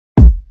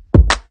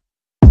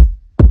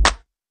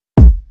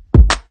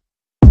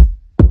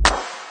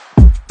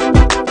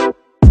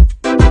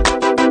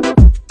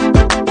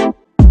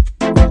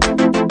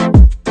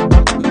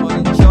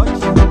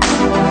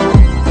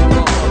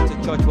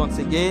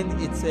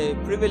again, it's a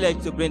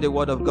privilege to bring the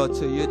word of God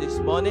to you this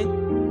morning.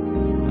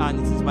 And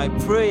it is my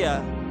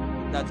prayer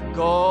that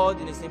God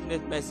in His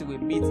infinite mercy will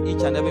meet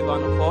each and every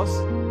one of us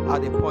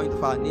at the point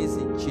of our needs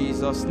in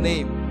Jesus'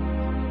 name.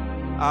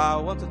 I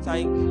want to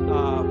thank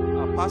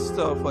our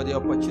pastor for the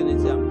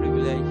opportunity and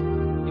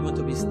privilege even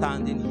to be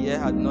standing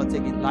here. I do not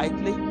take it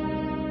lightly.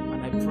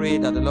 And I pray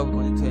that the Lord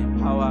will continue to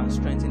empower and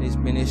strengthen His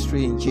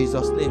ministry in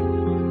Jesus'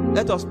 name.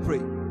 Let us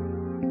pray.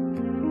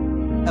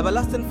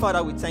 Everlasting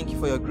Father, we thank you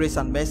for your grace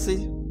and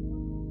mercy.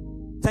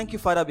 Thank you,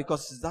 Father,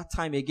 because it's that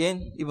time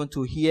again, even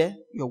to hear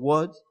your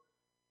word.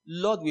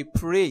 Lord, we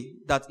pray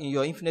that in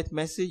your infinite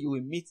mercy, you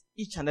will meet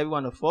each and every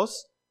one of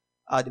us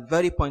at the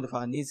very point of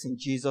our needs in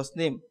Jesus'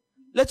 name.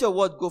 Let your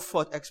word go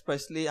forth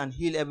expressly and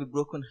heal every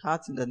broken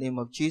heart in the name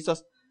of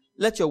Jesus.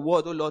 Let your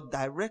word, O Lord,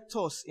 direct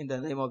us in the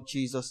name of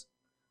Jesus.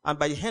 And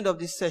by the end of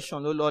this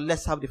session, O Lord,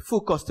 let's have the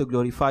focus to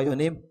glorify your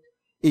name.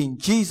 In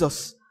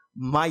Jesus'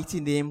 mighty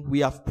name, we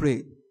have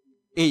prayed.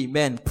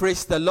 Amen.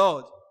 Praise the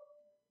Lord.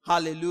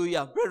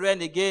 Hallelujah.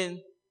 Brethren,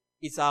 again,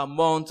 it's our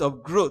month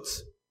of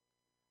growth.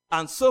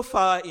 And so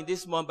far in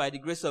this month, by the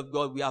grace of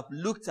God, we have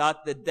looked at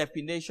the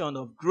definition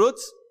of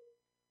growth.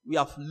 We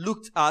have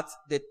looked at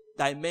the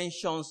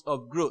dimensions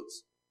of growth.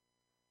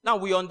 Now,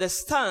 we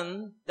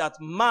understand that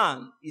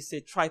man is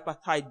a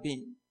tripartite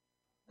being.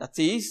 That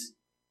is,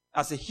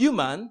 as a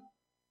human,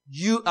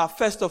 you are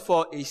first of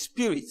all a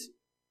spirit.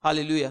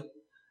 Hallelujah.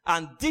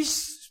 And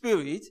this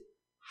spirit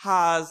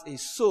has a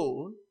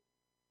soul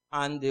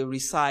and they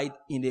reside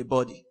in a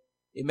body.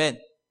 Amen.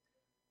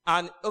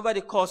 And over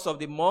the course of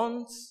the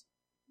months,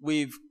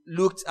 we've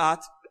looked at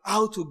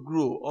how to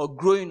grow or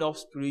growing up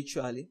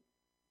spiritually.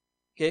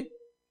 Okay?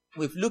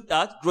 We've looked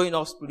at growing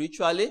up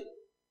spiritually.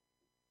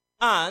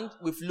 And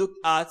we've looked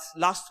at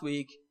last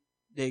week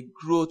the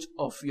growth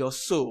of your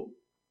soul.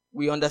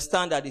 We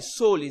understand that the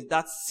soul is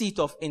that seat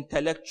of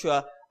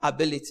intellectual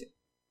ability.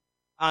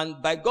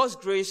 And by God's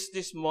grace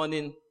this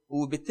morning, we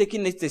will be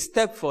taking it a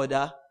step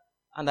further,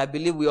 and I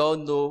believe we all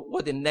know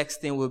what the next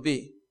thing will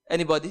be.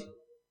 Anybody?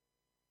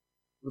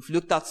 We've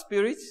looked at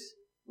spirit.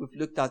 We've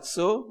looked at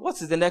soul.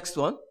 What is the next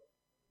one?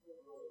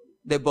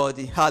 The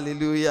body.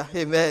 Hallelujah.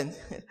 Amen.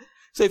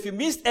 So if you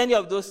missed any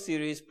of those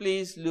series,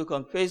 please look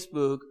on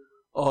Facebook,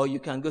 or you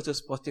can go to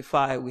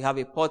Spotify. We have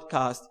a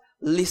podcast.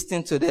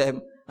 Listen to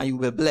them, and you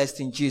will be blessed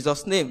in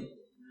Jesus' name.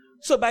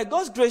 So by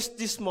God's grace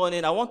this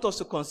morning, I want us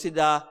to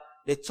consider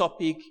the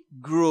topic,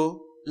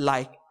 grow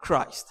like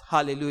Christ.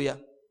 Hallelujah.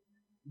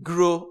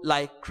 Grow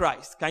like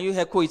Christ. Can you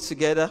echo it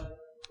together?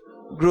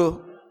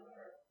 Grow.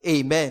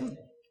 Amen.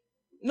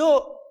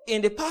 No,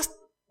 in the past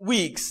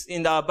weeks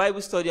in our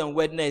Bible study on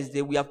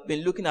Wednesday, we have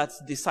been looking at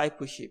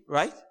discipleship,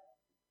 right?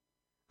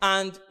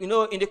 And, in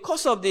the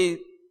course of the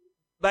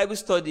Bible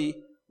study,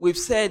 we've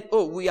said,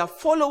 we are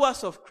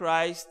followers of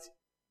Christ,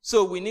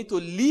 so we need to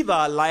live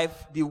our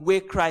life the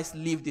way Christ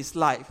lived his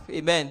life.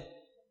 Amen.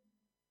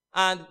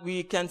 And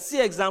we can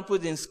see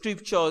examples in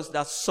scriptures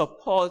that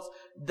support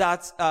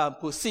that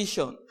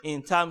position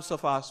in terms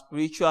of our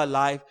spiritual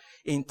life,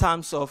 in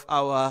terms of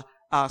our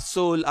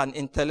soul and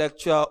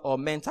intellectual or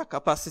mental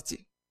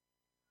capacity.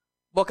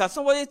 But can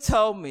somebody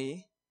tell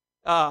me,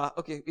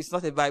 okay, it's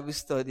not a Bible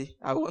study.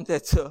 I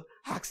wanted to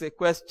ask a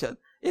question.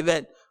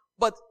 Amen.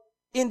 But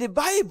in the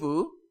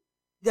Bible,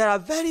 there are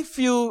very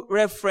few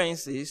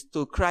references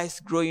to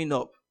Christ growing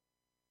up.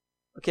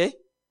 Okay?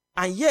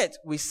 And yet,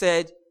 we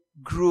said,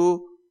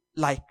 grow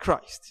like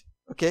Christ.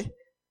 Okay?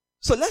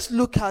 So let's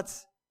look at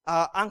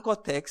our anchor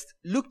text,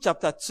 Luke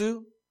chapter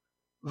 2,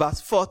 verse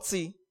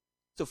 40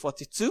 to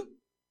 42.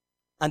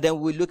 And then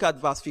we'll look at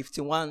verse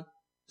 51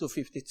 to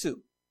 52. If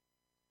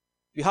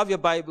you have your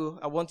Bible,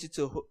 I want you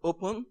to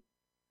open.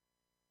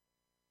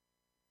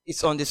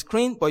 It's on the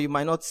screen, but you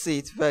might not see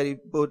it very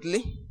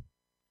boldly.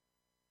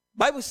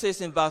 Bible says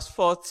in verse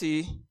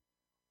 40,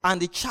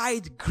 and the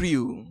child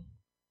grew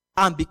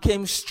and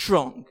became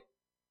strong,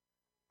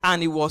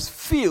 and he was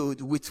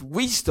filled with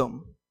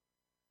wisdom,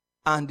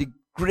 and the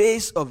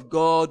grace of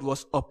God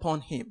was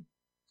upon him.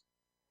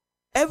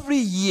 Every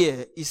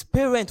year, his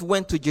parents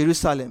went to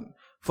Jerusalem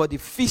for the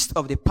feast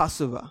of the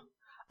Passover.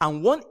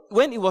 And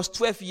when he was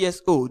 12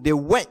 years old, they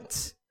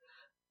went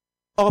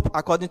up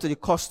according to the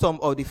custom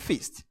of the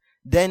feast.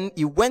 Then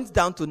he went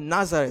down to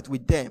Nazareth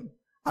with them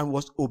and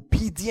was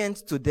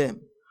obedient to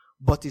them.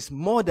 But his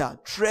mother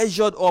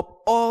treasured up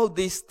all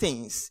these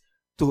things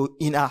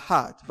in her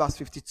heart. Verse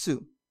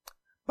 52.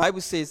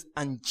 Bible says,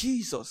 and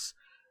Jesus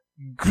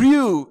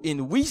grew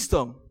in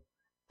wisdom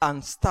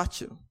and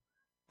stature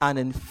and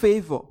in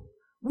favor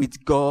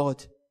with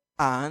God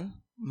and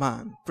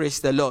man. Praise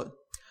the Lord.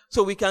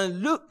 So we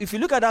can look, if you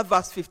look at that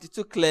verse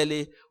 52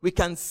 clearly, we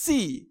can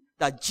see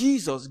that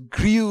Jesus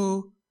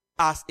grew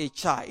as a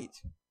child.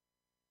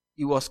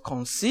 He was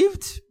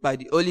conceived by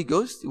the Holy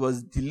Ghost. He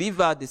was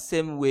delivered the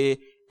same way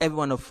every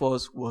one of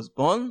us was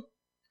born.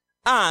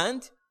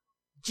 And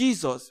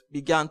Jesus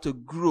began to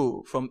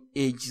grow from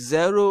age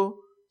 0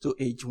 to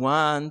age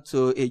 1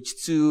 to age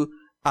 2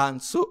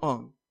 and so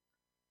on.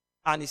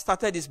 And he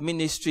started his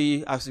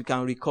ministry, as you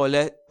can recall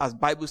it, as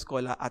Bible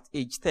scholar at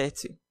age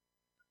 30.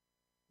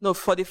 No,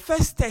 for the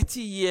first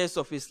 30 years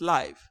of his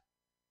life,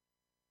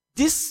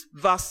 these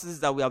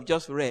verses that we have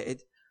just read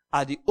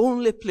are the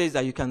only place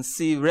that you can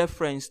see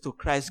reference to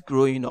Christ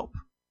growing up.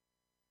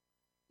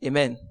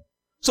 Amen.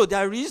 So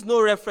there is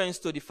no reference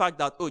to the fact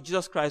that,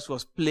 Jesus Christ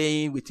was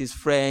playing with his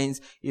friends.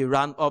 He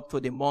ran up to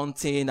the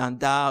mountain and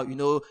down,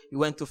 he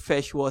went to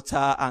fetch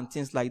water and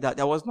things like that.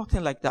 There was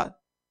nothing like that.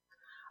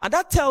 And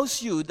that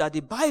tells you that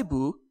the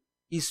Bible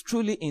is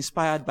truly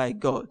inspired by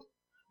God.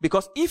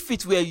 Because if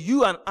it were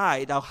you and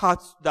I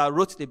that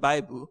wrote the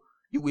Bible,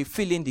 you will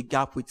fill in the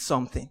gap with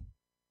something.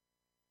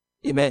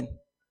 Amen.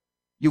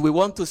 You will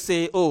want to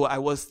say, I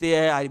was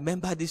there. I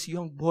remember this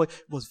young boy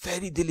was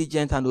very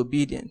diligent and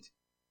obedient.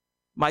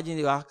 Imagine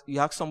you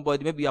ask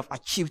somebody, maybe you have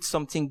achieved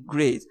something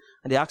great,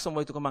 and they ask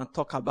somebody to come and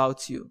talk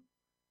about you.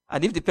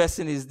 And if the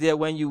person is there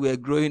when you were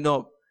growing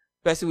up,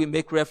 the person will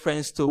make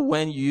reference to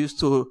when you used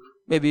to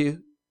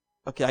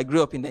I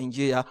grew up in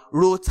Nigeria,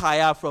 roll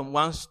tire from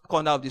one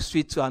corner of the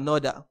street to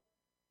another.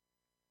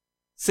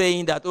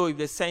 Saying that, if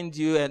they send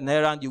you an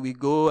errand, you will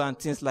go and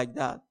things like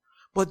that.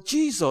 But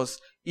Jesus,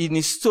 in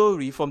his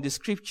story from the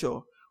scripture,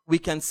 we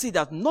can see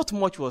that not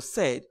much was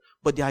said,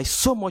 but there is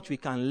so much we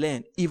can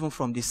learn even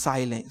from the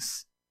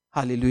silence.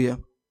 Hallelujah.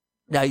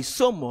 There is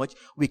so much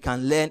we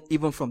can learn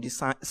even from the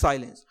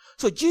silence.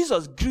 So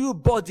Jesus grew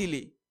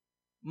bodily,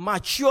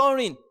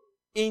 maturing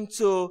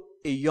into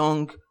a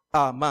young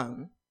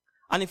man.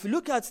 And if you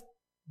look at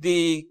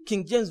the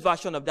King James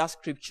Version of that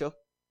scripture,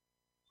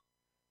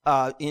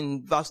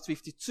 in verse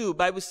 52,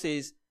 Bible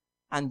says,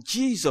 and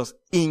Jesus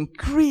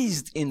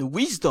increased in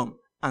wisdom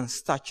and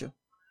stature,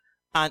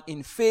 and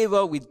in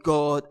favor with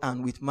God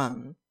and with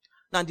man.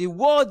 Now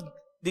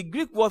the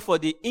Greek word for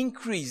the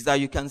increase that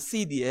you can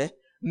see there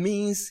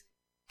means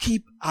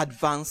keep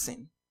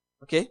advancing.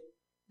 Okay?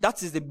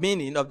 That is the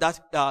meaning of that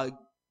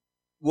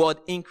word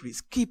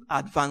increase. Keep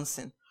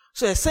advancing.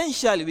 So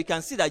essentially, we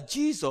can see that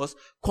Jesus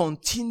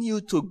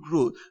continued to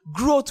grow.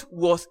 Growth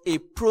was a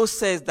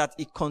process that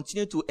he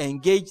continued to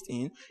engage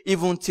in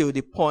even till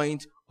the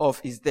point of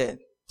his death.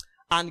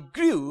 And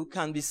grew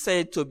can be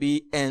said to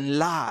be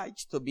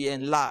enlarged,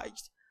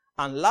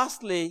 And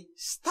lastly,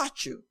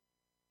 stature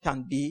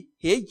can be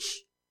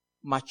age,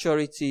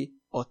 maturity,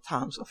 or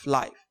terms of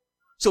life.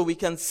 So we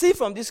can see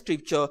from this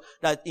scripture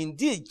that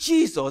indeed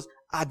Jesus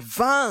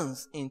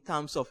advanced in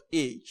terms of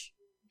age.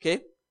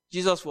 Okay?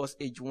 Jesus was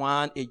age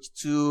 1, age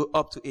 2,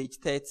 up to age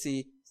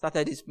 30,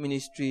 started his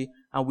ministry,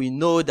 and we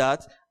know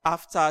that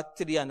after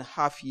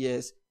 3.5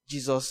 years,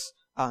 Jesus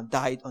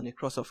died on the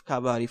cross of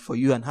Calvary for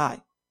you and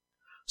I.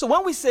 So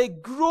when we say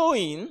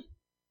growing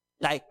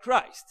like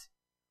Christ,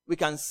 we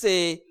can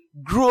say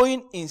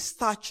growing in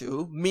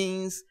stature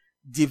means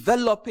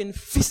developing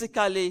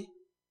physically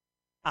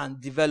and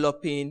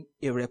developing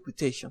a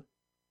reputation.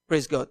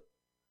 Praise God.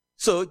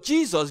 So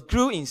Jesus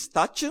grew in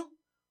stature.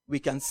 We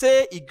can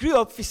say he grew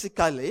up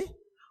physically,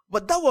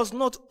 but that was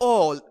not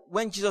all.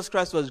 When Jesus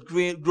Christ was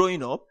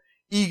growing up,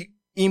 in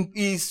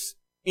terms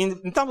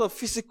of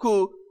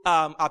physical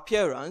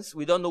appearance,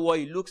 we don't know what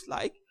he looks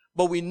like,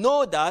 but we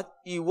know that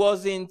he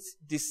wasn't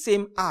the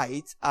same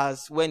height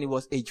as when he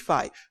was age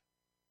 5.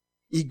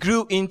 He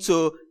grew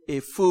into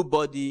a full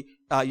body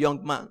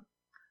young man.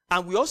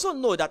 And we also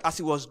know that as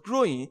he was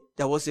growing,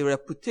 there was a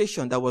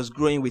reputation that was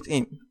growing with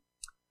him.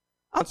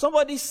 And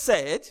somebody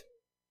said,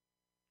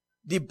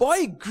 the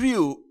boy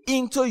grew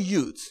into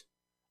youth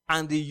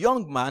and the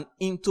young man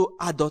into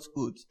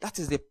adulthood. That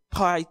is the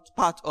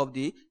part of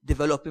the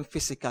developing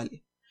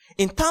physically.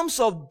 In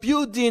terms of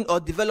building or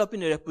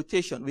developing a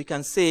reputation, we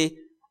can say,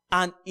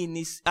 and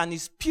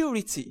his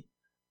purity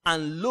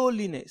and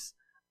lowliness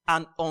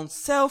and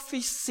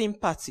unselfish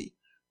sympathy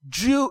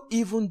drew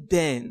even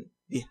then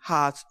the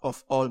hearts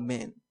of all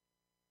men.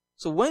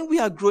 So when we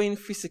are growing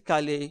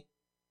physically,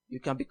 you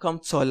can become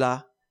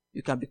taller,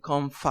 you can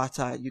become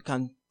fatter, you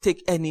can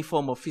take any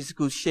form of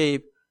physical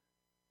shape.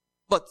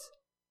 But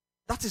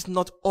that is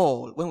not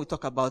all when we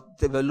talk about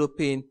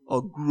developing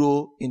or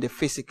grow in the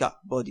physical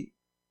body.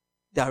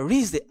 There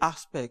is the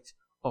aspect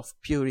of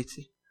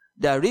purity.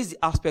 There is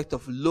the aspect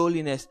of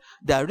lowliness.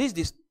 There is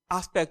this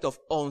aspect of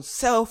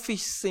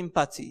unselfish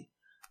sympathy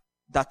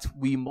that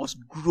we must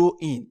grow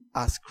in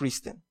as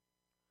Christians.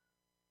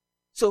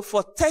 So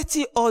for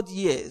 30 odd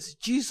years,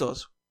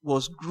 Jesus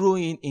was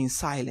growing in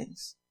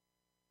silence.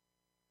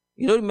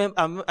 You know,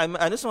 remember,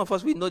 I know some of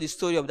us, we know the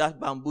story of that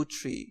bamboo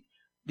tree.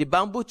 The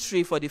bamboo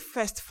tree, for the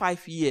first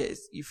 5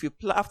 years,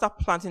 after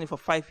planting it for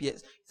 5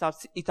 years,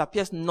 it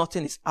appears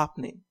nothing is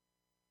happening.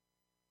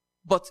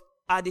 But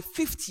at the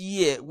 5th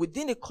year,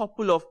 within a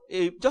couple of,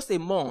 just a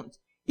month,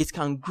 it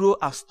can grow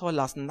as tall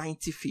as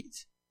 90 feet.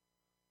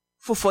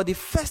 For the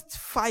first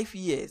 5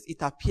 years, it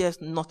appears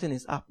nothing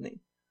is happening.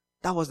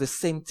 That was the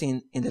same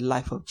thing in the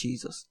life of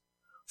Jesus.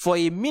 For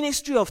a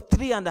ministry of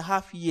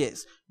 3.5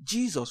 years,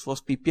 Jesus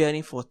was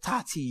preparing for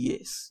 30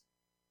 years.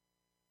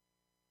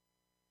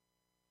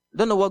 I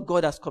don't know what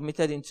God has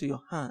committed into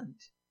your hand.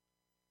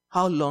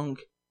 How long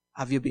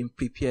have you been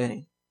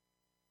preparing?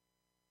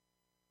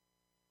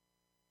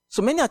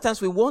 So many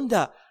times we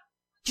wonder,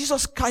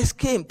 Jesus Christ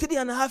came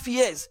 3.5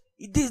 years.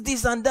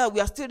 this and that. We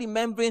are still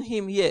remembering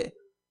him here.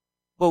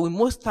 But we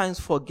most times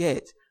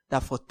forget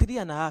that for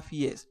 3.5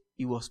 years,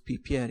 he was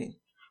preparing.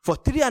 For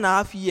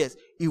 3.5 years,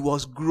 he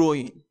was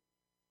growing.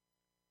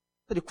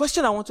 So the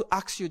question I want to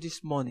ask you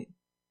this morning,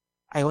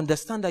 I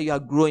understand that you are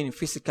growing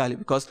physically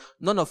because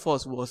none of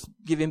us was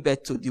giving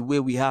birth to the way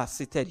we are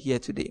seated here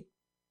today.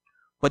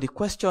 But the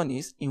question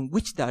is, in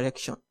which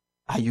direction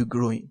are you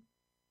growing?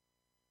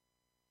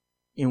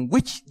 In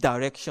which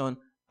direction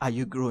are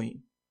you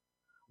growing?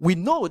 We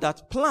know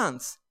that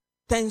plants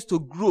tend to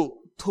grow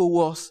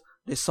towards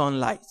the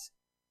sunlight.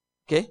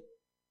 Okay?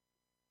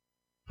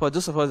 For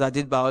those of us that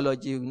did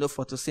biology, we know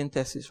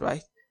photosynthesis,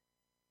 right?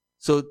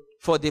 So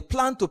for the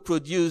plant to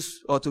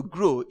produce or to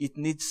grow, it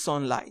needs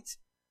sunlight.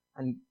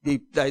 And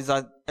there is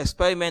an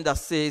experiment that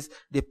says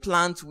the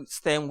plant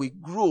stem will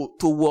grow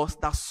towards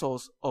that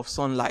source of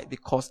sunlight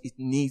because it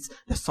needs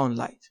the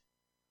sunlight.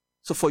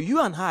 So for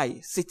you and I,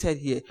 seated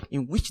here,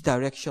 in which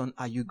direction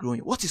are you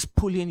growing? What is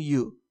pulling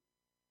you?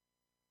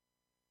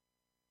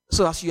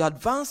 So as you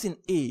advance in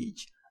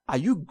age, are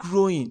you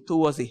growing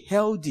towards a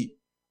healthy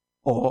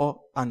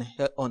or an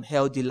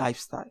unhealthy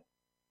lifestyle?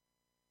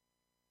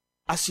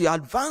 As you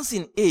advance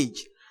in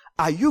age,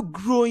 are you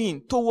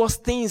growing towards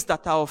things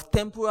that are of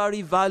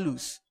temporary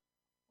values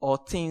or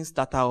things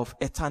that are of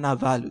eternal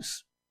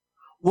values?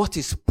 What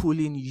is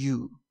pulling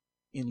you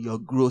in your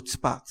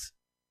growth path?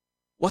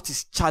 What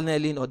is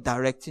channeling or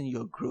directing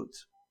your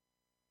growth?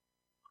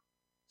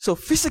 So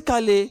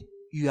physically,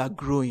 you are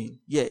growing,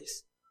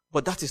 yes,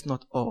 but that is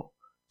not all.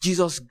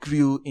 Jesus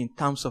grew in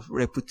terms of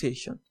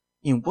reputation.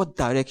 In what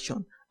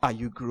direction are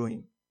you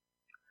growing?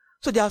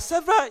 So there are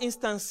several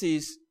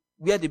instances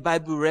where the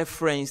Bible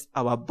referenced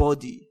our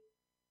body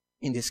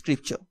in the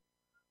scripture.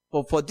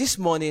 But for this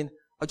morning,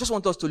 I just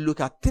want us to look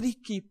at 3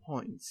 key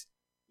points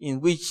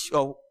in which,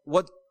 or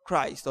what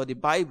Christ or the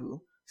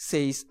Bible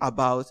says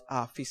about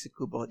our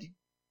physical body.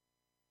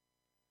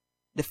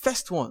 The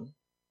first one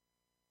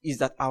is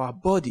that our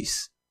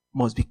bodies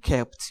must be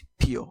kept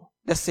pure.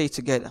 Let's say it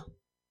together.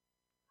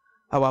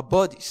 Our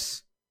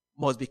bodies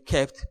must be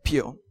kept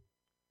pure.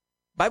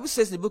 Bible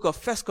says in the book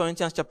of 1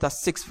 Corinthians chapter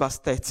 6 verse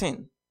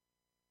 13,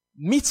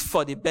 meat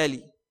for the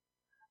belly,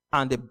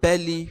 and the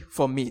belly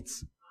for meat,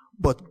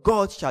 but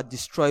God shall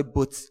destroy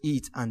both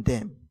it and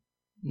them.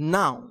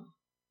 Now,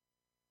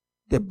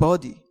 the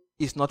body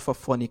is not for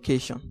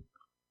fornication,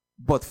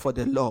 but for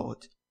the Lord,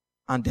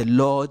 and the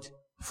Lord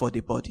for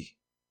the body.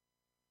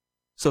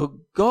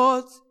 So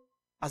God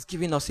has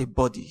given us a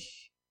body,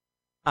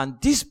 and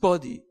this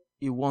body,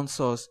 He wants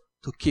us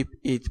to keep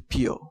it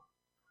pure.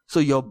 So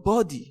your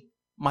body,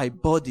 my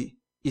body,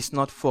 is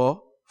not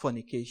for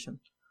fornication.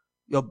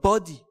 Your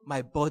body,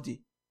 my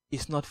body,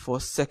 is not for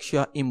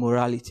sexual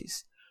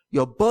immoralities.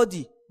 Your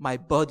body, my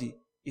body,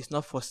 is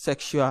not for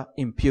sexual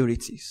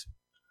impurities.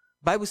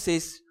 Bible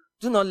says,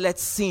 do not let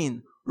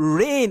sin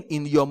reign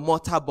in your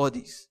mortal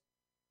bodies.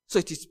 So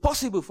it is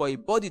possible for a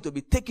body to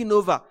be taken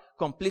over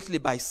completely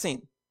by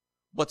sin.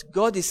 But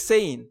God is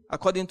saying,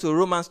 according to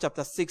Romans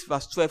chapter 6,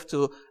 verse 12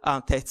 to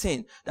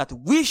 13, that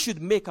we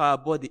should make our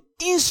body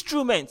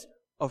instrument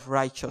of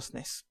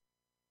righteousness.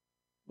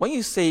 When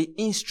you say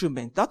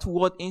instrument, that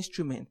word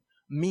instrument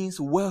means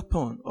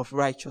weapon of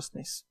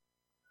righteousness.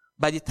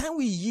 By the time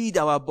we yield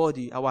our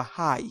body, our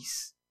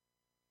eyes,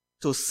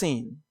 to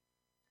sin,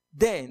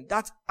 then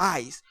that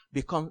eyes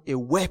become a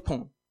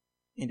weapon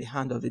in the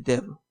hand of the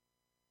devil.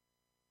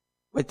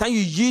 By the time you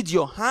yield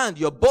your hand,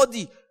 your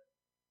body,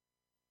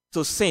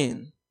 to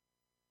sin,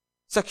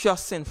 sexual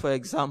sin, for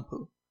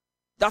example,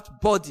 that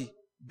body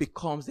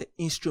becomes the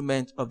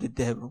instrument of the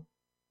devil.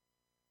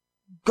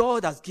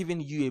 God has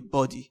given you a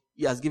body.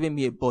 He has given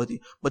me a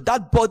body. But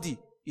that body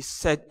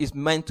is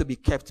meant to be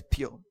kept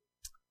pure.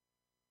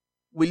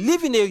 We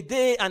live in a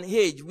day and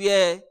age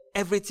where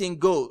everything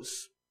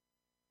goes.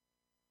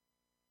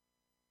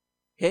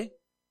 Okay?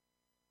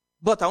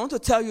 But I want to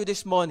tell you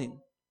this morning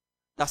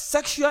that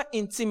sexual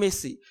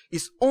intimacy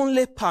is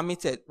only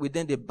permitted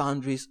within the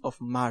boundaries of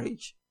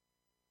marriage.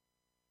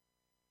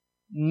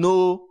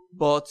 No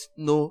but,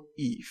 no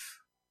if.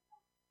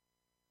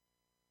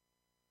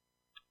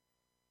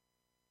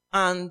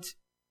 And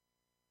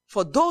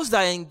for those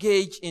that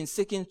engage in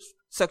seeking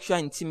sexual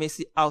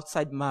intimacy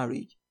outside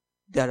marriage,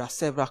 there are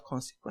several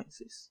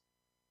consequences.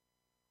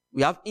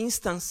 We have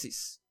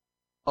instances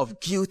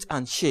of guilt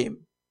and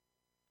shame.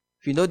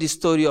 If you know the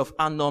story of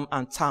Amnon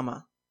and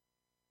Tamar,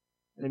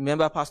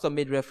 remember Pastor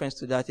made reference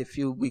to that a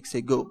few weeks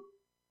ago.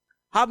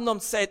 Amnon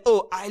said,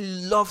 oh, I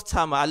love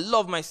Tamar, I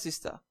love my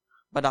sister.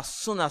 But as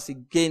soon as he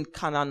gained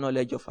carnal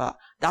knowledge of her,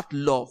 that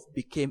love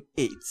became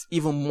hate,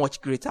 even much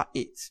greater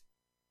hate.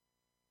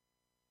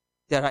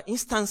 There are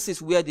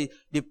instances where the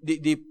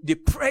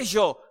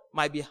pressure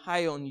might be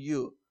high on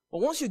you. But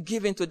once you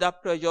give into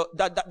that pressure,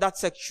 that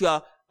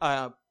sexual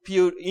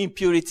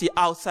impurity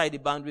outside the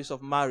boundaries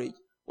of marriage,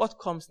 what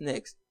comes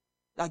next?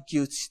 That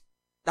guilt,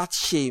 that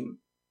shame.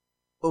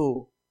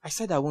 Oh, I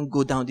said I won't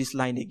go down this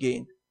line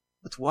again.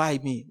 But why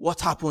me? What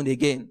happened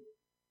again?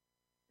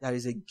 There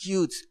is a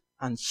guilt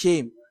and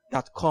shame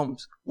that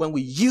comes when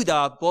we yield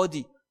our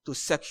body to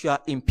sexual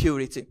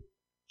impurity.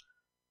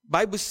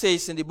 Bible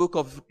says in the book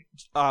of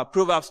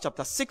Proverbs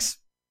chapter 6,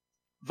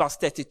 verse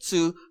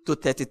 32 to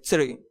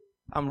 33.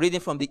 I'm reading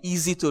from the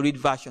easy to read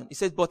version. It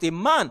says, but a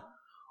man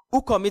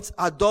who commits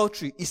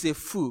adultery is a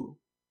fool.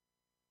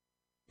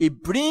 He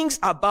brings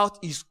about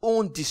his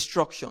own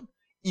destruction.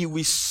 He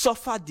will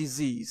suffer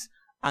disease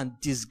and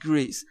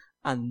disgrace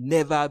and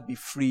never be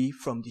free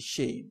from the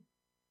shame.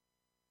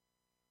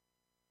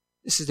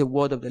 This is the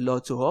word of the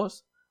Lord to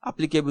us,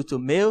 applicable to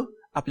male,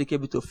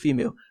 applicable to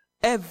female.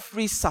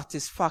 Every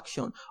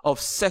satisfaction of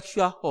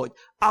sexual urge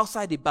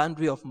outside the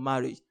boundary of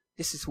marriage,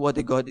 this is what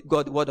the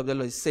word of the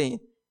Lord is saying.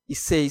 He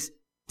says,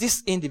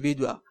 this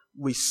individual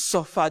will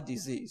suffer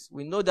disease.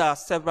 We know there are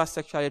several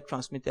sexually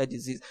transmitted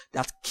diseases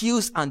that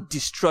kills and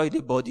destroys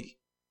the body.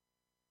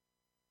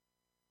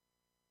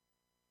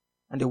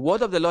 And the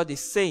word of the Lord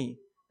is saying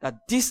that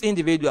this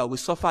individual will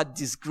suffer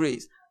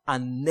disgrace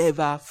and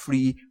never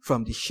free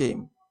from the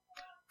shame.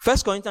 1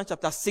 Corinthians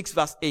chapter 6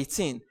 verse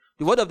 18.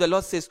 The word of the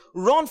Lord says,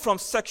 run from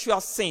sexual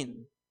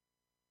sin.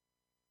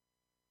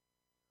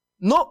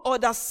 No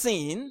other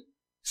sin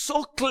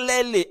so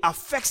clearly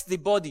affects the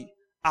body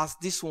as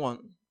this one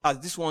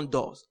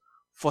does.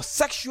 For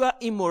sexual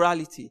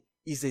immorality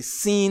is a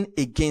sin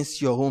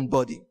against your own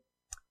body.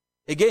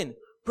 Again,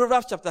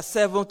 Proverbs chapter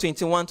 7,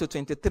 21 to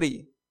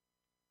 23.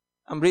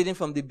 I'm reading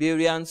from the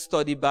Berean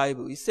Study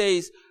Bible. It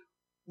says,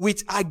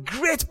 with a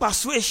great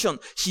persuasion,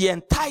 she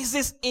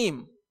entices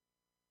him,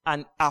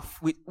 and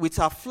with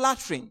her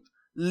flattering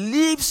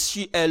lips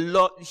she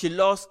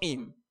lures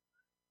him.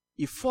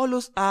 He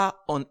follows her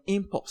on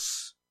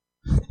impulse.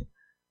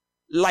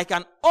 Like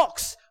an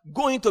ox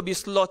going to be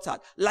slaughtered,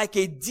 like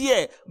a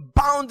deer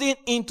bounding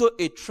into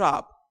a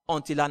trap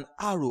until an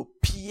arrow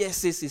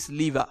pierces his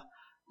liver,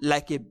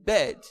 like a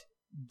bird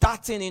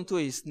darting into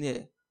a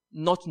snare,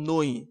 not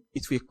knowing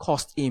it will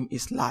cost him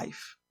his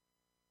life.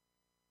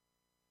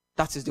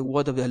 That is the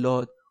word of the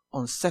Lord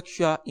on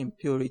sexual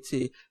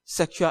impurity,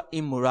 sexual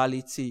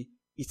immorality.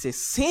 It's a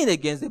sin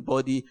against the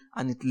body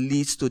and it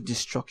leads to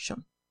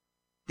destruction.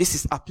 This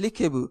is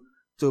applicable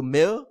to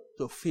male,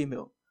 to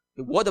female.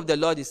 The word of the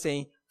Lord is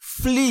saying,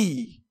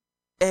 flee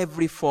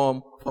every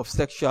form of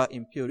sexual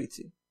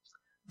impurity.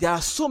 There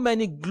are so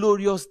many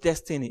glorious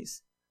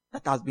destinies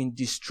that have been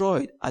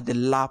destroyed at the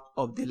lap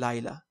of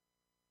Delilah.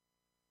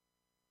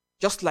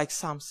 Just like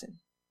Samson.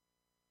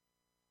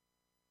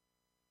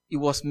 He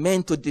was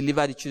meant to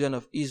deliver the children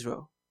of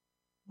Israel,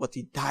 but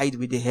he died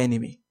with the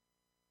enemy.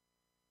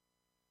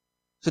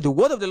 So the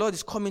word of the Lord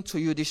is coming to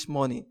you this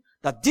morning,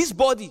 that this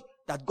body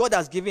that God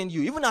has given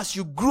you, even as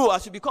you grow,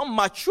 as you become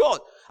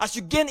matured, as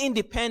you gain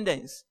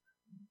independence,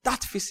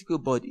 that physical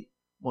body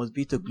must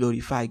be to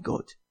glorify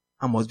God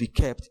and must be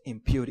kept in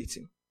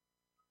purity.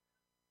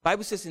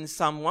 Bible says in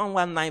Psalm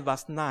 119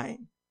 verse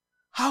 9,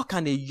 how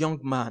can a young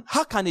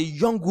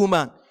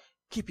woman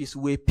keep his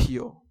way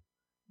pure?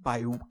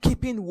 By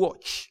keeping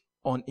watch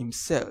on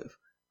himself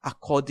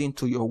according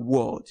to your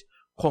word,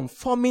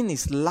 conforming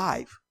his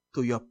life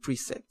to your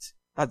precepts.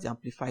 That's the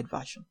Amplified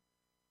Version.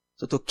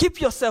 So to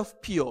keep yourself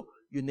pure,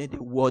 you need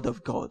the word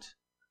of God.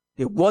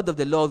 The word of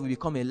the Lord will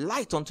become a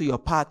light unto your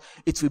path.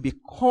 It will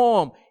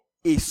become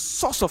a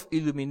source of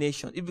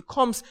illumination. It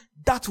becomes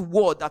that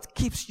word that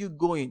keeps you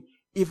going,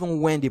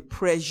 even when the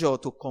pressure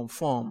to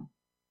conform.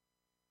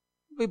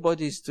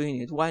 Everybody is doing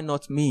it. Why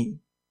not me?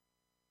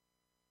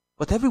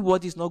 But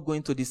everybody is not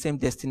going to the same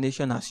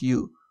destination as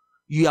you.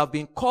 You have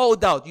been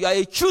called out. You are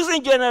a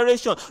chosen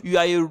generation. You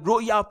are a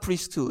royal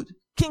priesthood.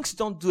 Kings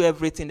don't do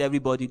everything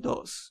everybody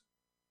does.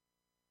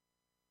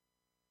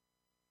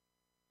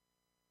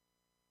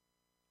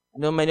 I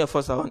know many of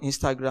us are on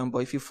Instagram, but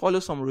if you follow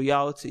some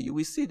royalty, you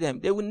will see them.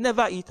 They will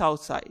never eat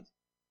outside.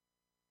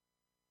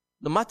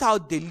 No matter how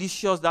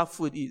delicious that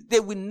food is, they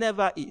will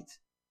never eat.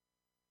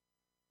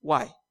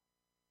 Why?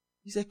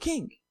 He's a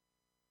king.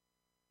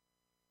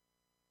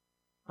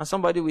 And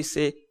somebody will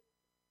say,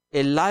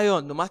 a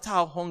lion, no matter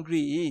how hungry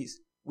he is,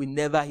 will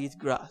never eat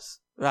grass.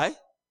 Right?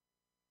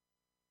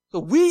 So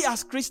we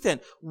as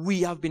Christians,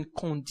 we have been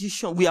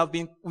conditioned, we have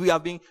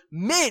been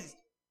made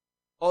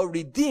or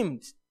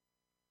redeemed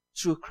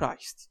through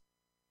Christ.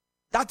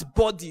 That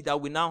body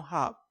that we now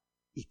have,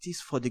 it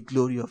is for the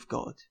glory of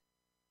God.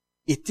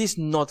 It is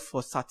not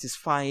for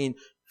satisfying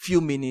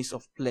few minutes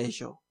of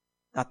pleasure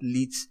that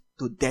leads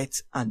to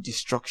death and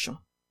destruction.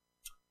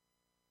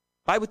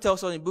 Bible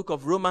tells us in the book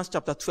of Romans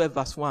chapter 12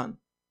 verse 1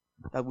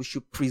 that we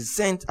should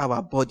present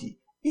our body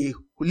a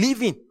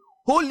living,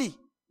 holy,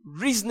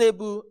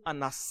 reasonable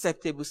and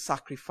acceptable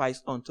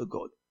sacrifice unto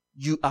God.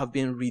 You have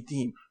been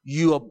redeemed.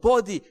 Your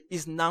body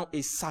is now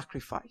a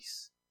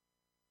sacrifice.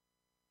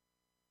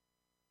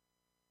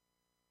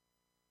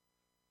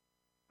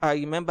 I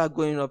remember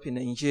growing up in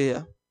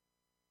Nigeria.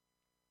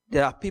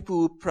 There are people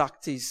who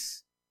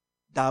practice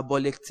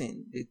diabolic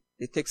things.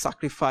 They take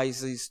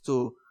sacrifices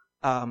to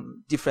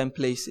different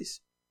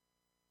places.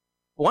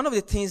 One of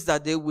the things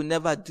that they will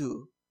never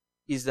do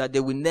is that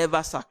they will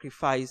never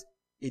sacrifice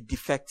a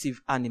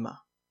defective animal.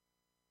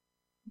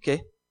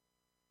 Okay?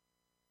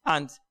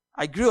 And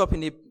I grew up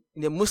in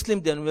a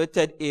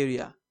Muslim-dominated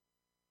area.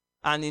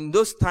 And in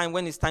those times,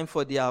 when it's time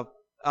for their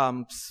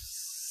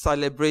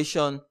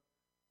celebration,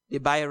 they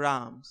buy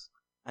rams.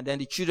 And then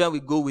the children will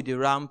go with the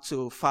ram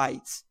to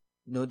fight.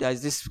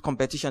 There's this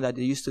competition that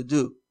they used to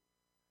do.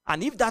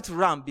 And if that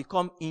ram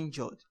become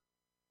injured,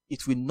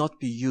 it will not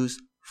be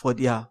used for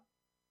their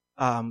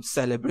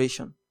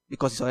celebration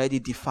because it's already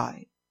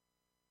defiled.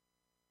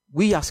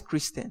 We as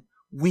Christians,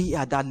 we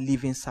are that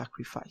living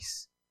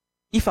sacrifice.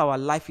 If our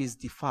life is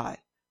defiled,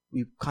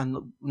 we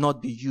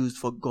cannot be used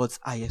for God's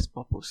highest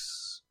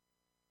purpose.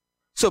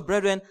 So,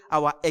 brethren,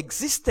 our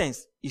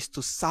existence is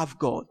to serve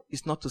God.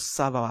 It's not to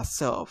serve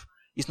ourselves.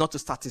 It's not to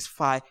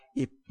satisfy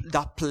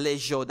that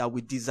pleasure that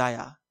we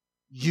desire.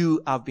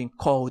 You have been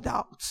called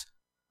out.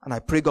 And I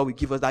pray God will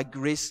give us that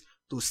grace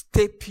to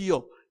stay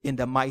pure in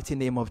the mighty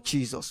name of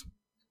Jesus.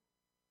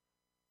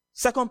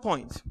 Second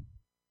point,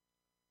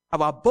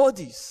 our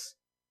bodies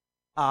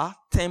are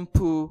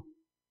temples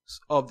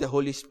of the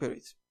Holy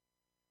Spirit.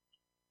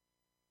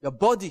 Your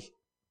body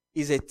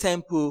is a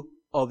temple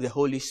of the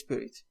Holy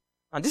Spirit.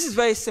 And this is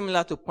very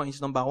similar to point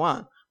number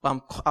 1, but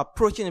I'm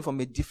approaching it from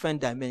a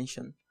different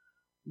dimension.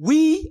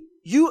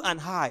 You and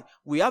I,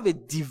 we have a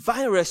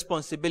divine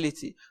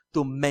responsibility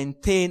to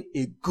maintain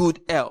a good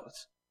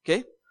health.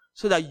 Okay?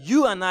 So that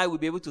you and I will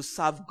be able to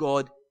serve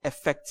God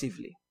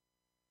effectively.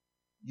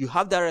 You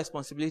have that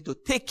responsibility to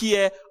take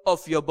care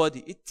of your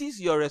body. It is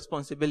your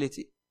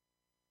responsibility.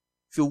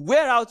 If you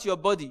wear out your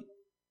body,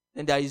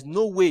 then there is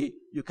no way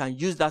you can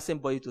use that same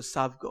body to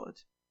serve God.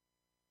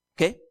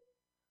 Okay?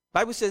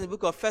 Bible says in the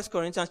book of 1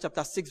 Corinthians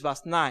chapter 6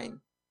 verse 9,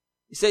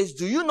 it says,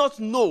 do you not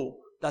know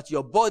that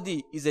your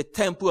body is a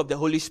temple of the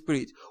Holy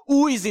Spirit,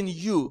 who is in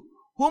you,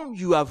 whom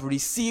you have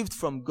received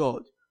from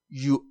God?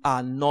 You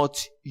are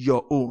not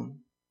your own.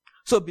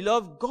 So,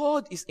 beloved,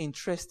 God is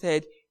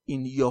interested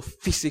in your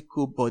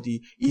physical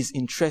body. He is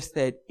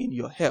interested in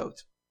your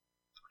health.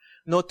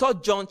 Now, 3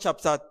 John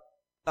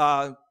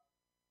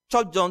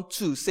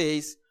 2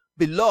 says,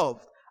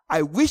 beloved,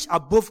 I wish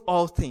above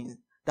all things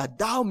that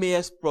thou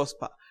mayest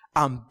prosper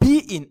and be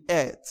in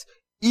health,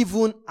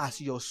 even as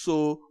your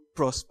soul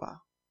prosper.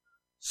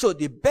 So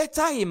the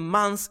better a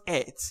man's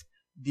health,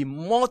 the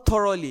more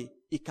thoroughly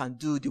he can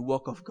do the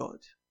work of God.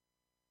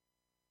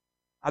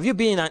 Have you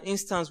been in an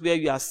instance where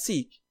you are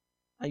sick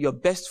and your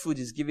best food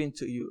is given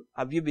to you?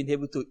 Have you been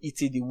able to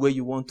eat it the way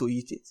you want to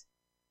eat it?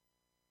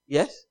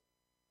 Yes?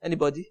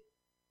 Anybody?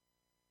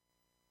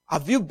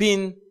 Have you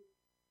been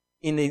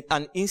in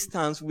an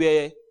instance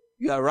where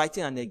you are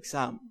writing an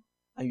exam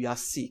and you are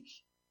sick?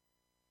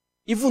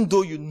 Even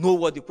though you know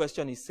what the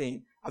question is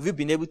saying, have you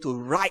been able to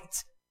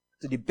write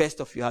to the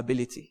best of your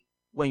ability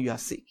when you are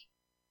sick?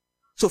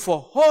 So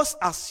for us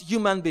as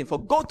human beings,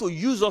 for God to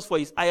use us for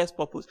His highest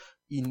purpose,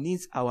 He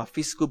needs our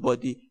physical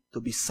body to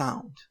be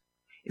sound.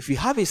 If you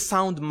have a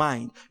sound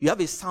mind, you have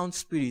a sound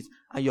spirit,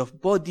 and your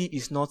body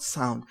is not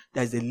sound,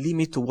 there is a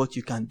limit to what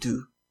you can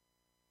do.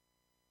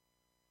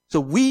 So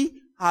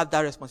we have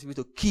that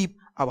responsibility to keep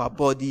our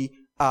body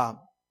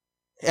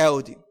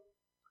healthy.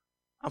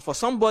 And for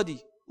somebody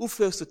who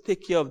fails to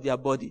take care of their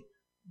body,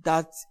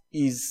 that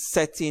is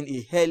setting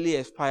a early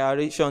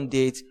expiration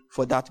date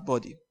for that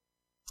body.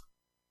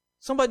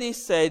 Somebody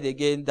said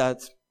again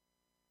that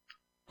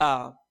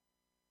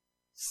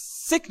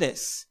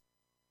sickness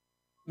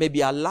may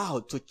be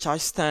allowed to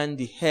chasten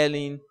the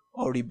ailing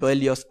or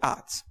rebellious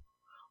heart,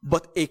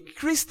 but a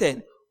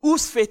Christian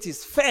whose faith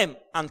is firm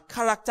and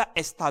character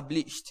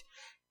established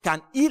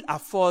can ill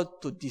afford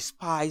to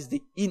despise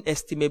the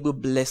inestimable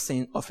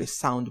blessing of a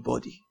sound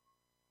body.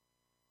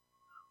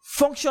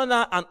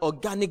 Functional and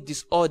organic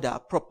disorder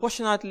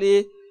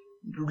proportionately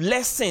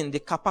lessen the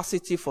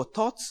capacity for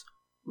thoughts,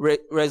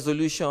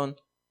 resolution,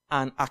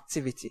 and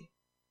activity.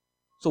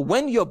 So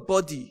when your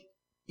body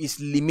is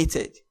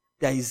limited,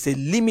 there is a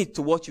limit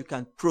to what you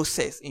can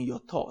process in your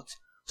thoughts.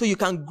 So you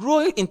can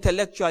grow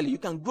intellectually, you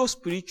can grow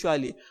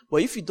spiritually,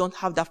 but if you don't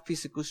have that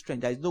physical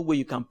strength, there is no way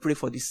you can pray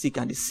for the sick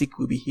and the sick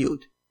will be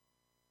healed.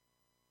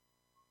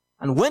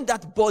 And when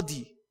that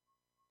body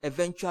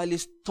eventually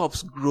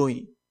stops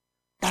growing,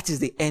 that is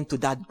the end to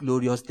that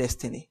glorious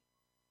destiny.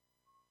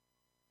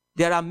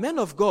 There are men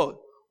of God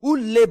who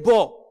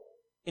labor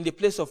in the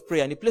place of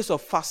prayer, in the place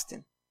of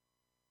fasting,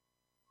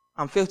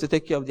 and fail to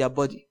take care of their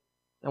body.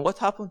 And what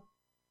happened?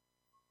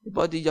 The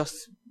body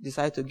just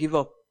decided to give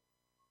up.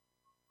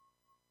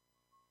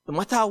 No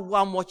matter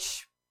how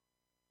much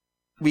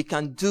we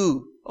can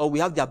do, or we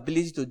have the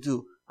ability to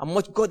do, how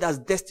much God has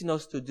destined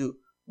us to do,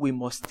 we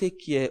must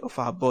take care of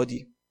our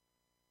body.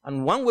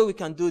 And one way we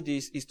can do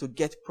this is to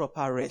get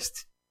proper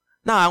rest.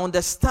 Now, I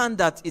understand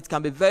that it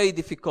can be very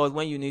difficult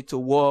when you need to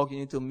work, you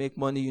need to make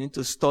money, you need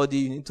to study,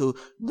 you need to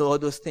do all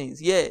those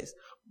things. Yes,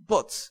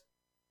 but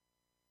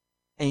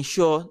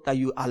ensure that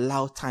you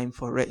allow time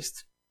for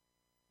rest.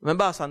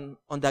 Remember, as an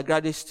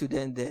undergraduate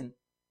student then,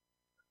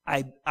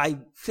 I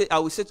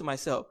would say to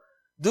myself,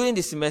 during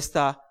the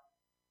semester,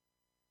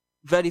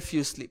 very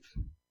few sleep.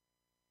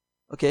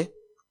 Okay?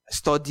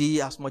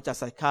 Study as much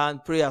as I can,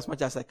 pray as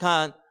much as I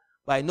can,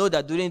 but I know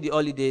that during the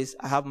holidays,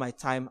 I have my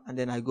time and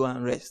then I go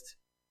and rest.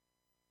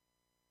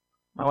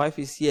 My wife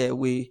is here.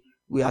 We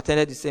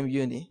attended the same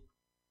uni.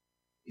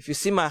 If you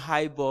see my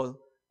highball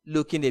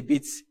looking a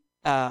bit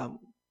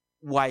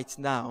white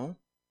now,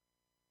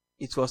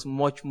 it was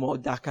much more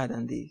darker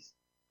than this.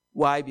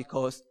 Why?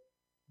 Because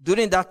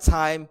during that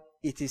time,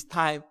 it is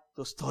time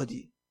to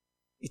study.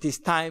 It is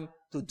time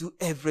to do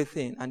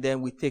everything, and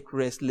then we take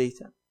rest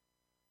later.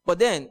 But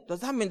then, does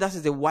that mean that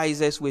is the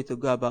wisest way to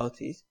go about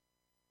it?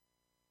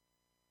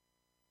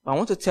 I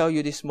want to tell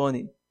you this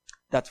morning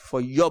that for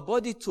your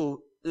body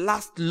to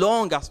last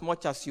long as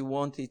much as you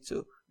want it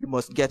to, you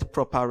must get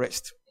proper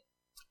rest.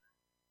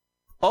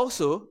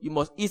 Also, you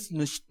must eat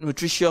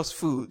nutritious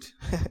food.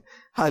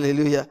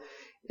 Hallelujah.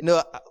 You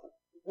know,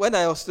 when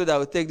I was told I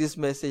would take this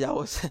message, I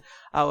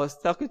was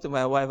talking to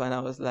my wife and I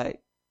was like,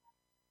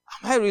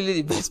 am I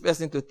really the best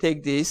person to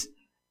take this?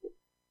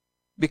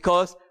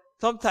 Because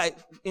sometimes,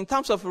 in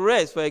terms of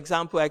rest, for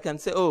example, I can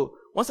say, oh,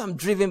 once I'm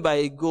driven by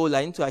a goal,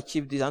 I need to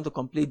achieve this, I want to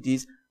complete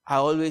this, I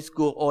always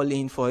go all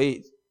in for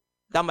it.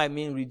 That might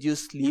mean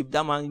reduce sleep.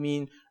 That might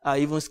mean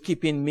even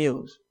skipping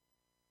meals.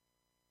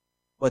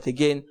 But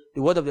again,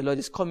 the word of the Lord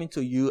is coming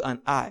to you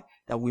and I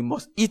that we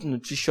must eat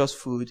nutritious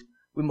food.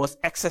 We must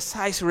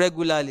exercise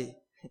regularly.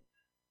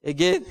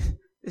 Again,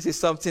 this is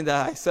something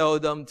that I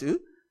seldom do.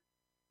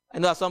 I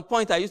know at some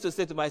point I used to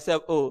say to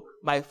myself, oh,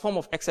 my form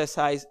of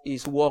exercise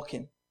is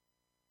walking.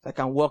 I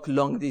can walk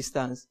long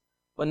distance.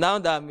 But now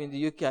that I'm in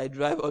the UK, I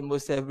drive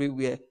almost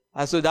everywhere.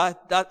 And so that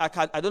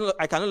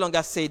I can no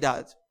longer say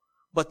that.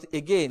 But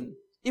again,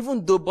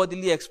 even though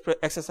bodily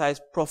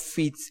exercise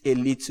profits a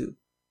little,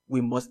 we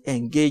must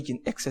engage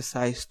in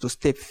exercise to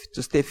stay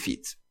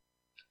fit.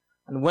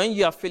 And when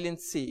you are feeling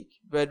sick,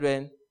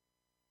 brethren,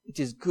 it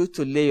is good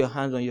to lay your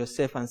hands on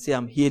yourself and say,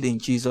 I'm healed in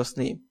Jesus'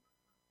 name.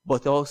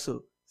 But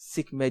also,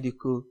 seek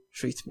medical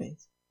treatment.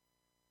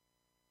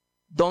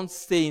 Don't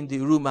stay in the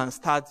room and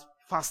start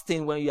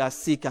fasting when you are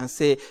sick and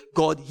say,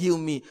 God, heal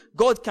me.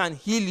 God can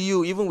heal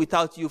you even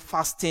without you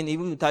fasting,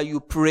 even without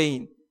you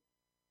praying.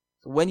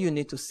 So when you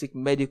need to seek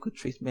medical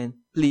treatment,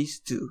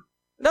 please do.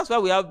 That's why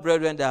we have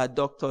brethren that are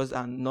doctors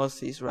and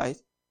nurses, right?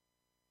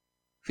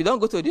 If you don't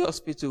go to the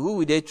hospital, who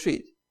will they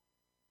treat?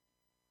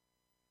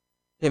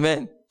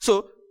 Amen.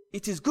 So,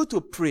 it is good to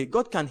pray.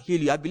 God can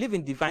heal you. I believe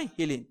in divine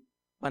healing.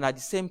 But at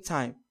the same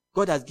time,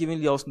 God has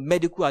given us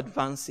medical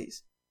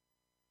advances.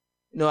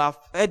 You know, I've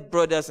heard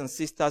brothers and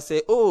sisters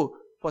say, oh,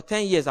 for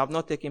 10 years I've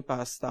not taken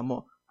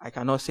paracetamol. I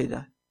cannot say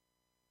that.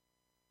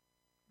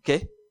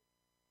 Okay?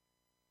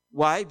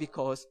 Why?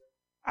 Because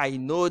I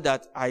know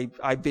that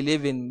I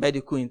believe in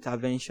medical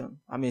intervention.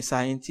 I'm a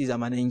scientist,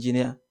 I'm an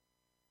engineer.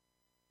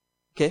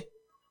 Okay?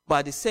 But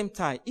at the same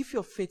time, if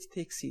your faith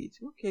takes it,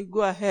 okay,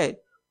 go ahead.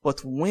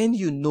 But when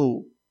you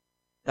know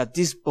that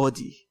this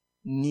body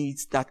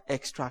needs that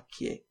extra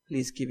care,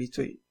 please give it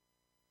to it.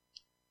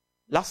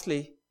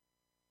 Lastly,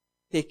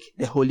 take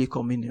the Holy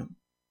Communion.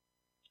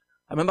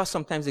 I remember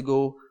some times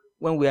ago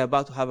when we were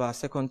about to have our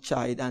second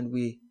child and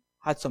we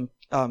had some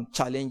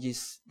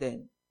challenges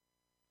then.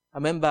 I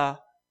remember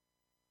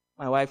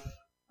my wife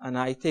and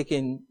I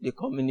taking the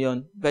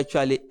communion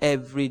virtually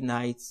every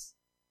night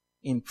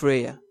in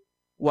prayer.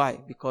 Why?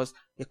 Because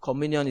the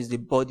communion is the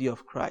body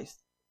of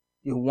Christ.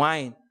 The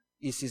wine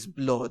is his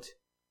blood.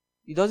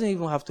 It doesn't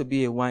even have to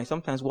be a wine.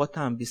 Sometimes water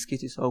and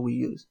biscuit is all we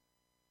use.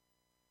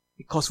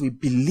 Because we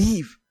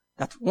believe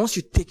that once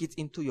you take it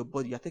into your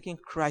body, you're taking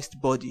Christ's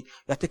body,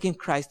 you're taking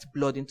Christ's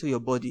blood into your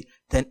body,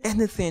 then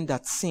anything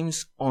that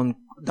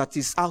that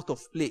is out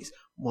of place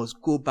must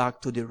go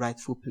back to the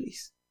rightful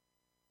place.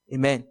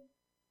 Amen.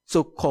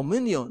 So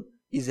communion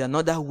is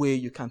another way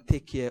you can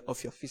take care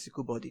of your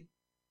physical body.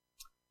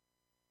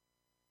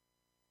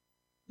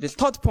 The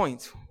third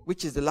point,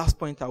 which is the last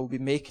point I will be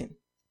making,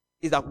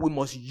 is that we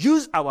must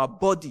use our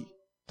body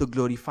to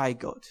glorify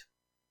God.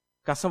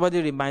 Can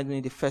somebody remind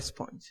me the first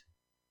point?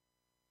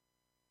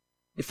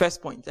 The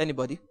first point,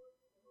 anybody?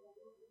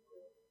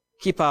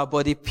 Keep our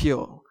body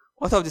pure.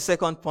 What of the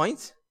second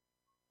point?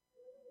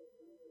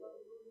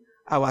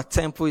 Our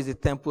temple is the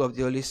temple of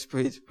the Holy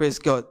Spirit. Praise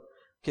God.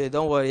 Okay,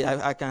 don't worry.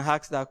 I can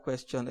ask that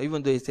question,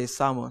 even though it's a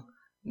sermon.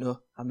 You know,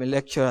 I'm a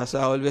lecturer, so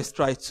I always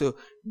try to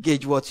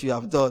gauge what you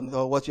have done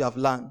or what you have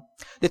learned.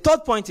 The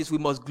third point is we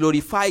must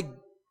glorify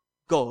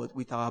God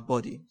with our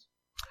body.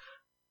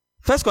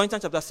 1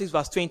 Corinthians chapter 6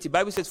 verse 20, the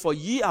Bible says, for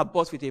ye are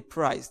bought with a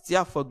price,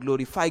 therefore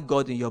glorify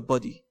God in your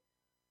body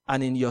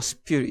and in your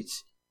spirit,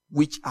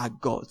 which are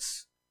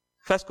God's.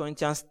 1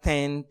 Corinthians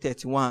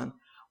 10:31,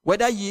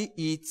 whether ye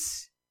eat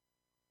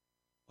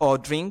or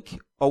drink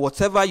or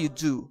whatever you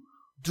do,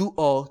 do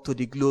all to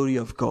the glory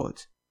of God.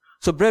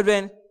 So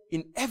brethren,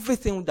 in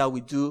everything that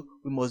we do,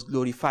 we must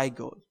glorify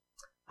God.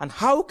 And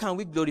how can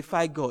we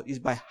glorify God? Is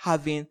by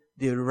having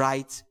the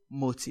right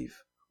motive.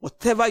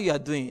 Whatever you are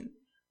doing,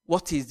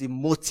 what is the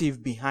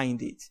motive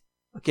behind it?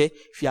 Okay?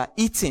 If you are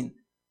eating,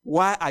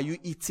 why are you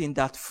eating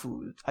that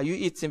food? Are you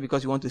eating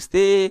because you want to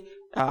stay,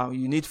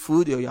 you need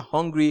food, or you're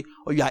hungry,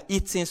 or you are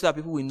eating so that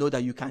people will know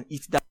that you can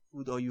eat that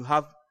food, or you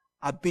have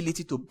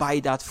ability to buy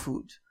that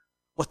food?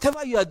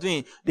 Whatever you are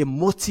doing, the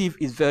motive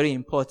is very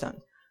important.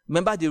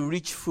 Remember the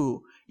rich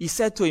fool. He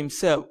said to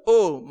himself,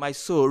 oh, my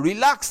soul,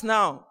 relax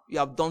now. You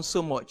have done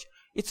so much.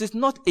 It is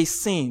not a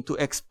sin to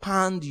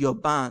expand your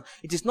band.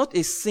 It is not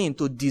a sin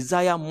to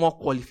desire more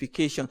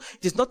qualification.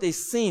 It is not a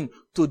sin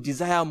to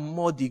desire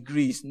more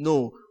degrees.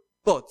 No.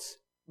 But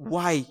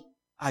why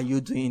are you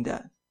doing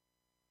that?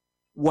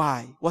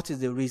 Why? What is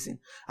the reason?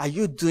 Are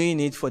you doing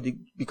it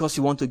because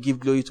you want to give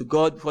glory to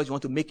God, because you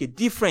want to make a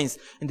difference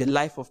in the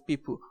life of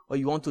people, or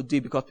you want to do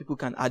it because people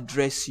can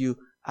address you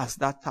as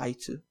that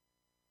title?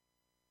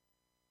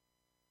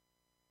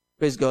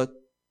 Praise God.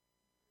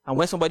 And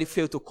when somebody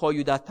fails to call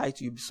you that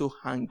title, you'll be so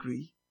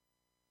angry.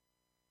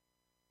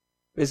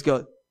 Praise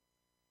God.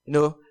 You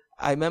know,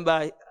 I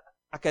remember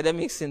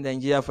academics in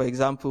Nigeria, for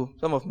example,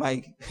 some of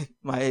my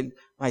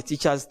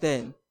teachers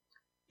then,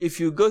 if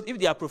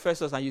they are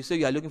professors and you say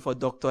you are looking for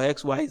Dr.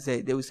 X, Y,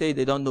 Z, they will say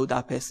they don't know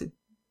that person.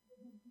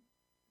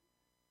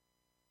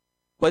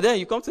 But then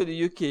you come to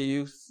the UK,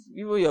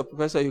 even your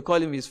professor, you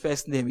call him his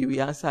first name, he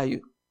will answer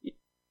you.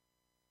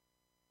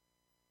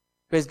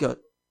 Praise God.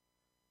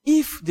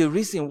 If the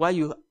reason why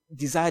you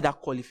desire that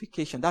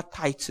qualification, that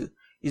title,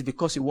 is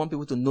because you want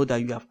people to know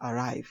that you have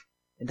arrived,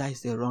 and that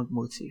is the wrong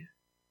motive.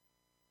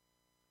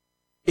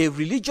 A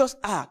religious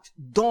act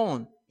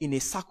done in a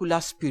secular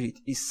spirit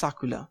is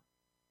secular.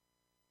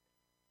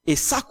 A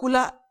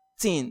secular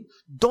thing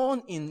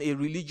done in a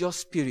religious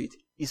spirit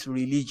is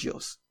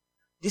religious.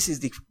 This is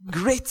the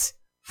great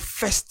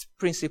first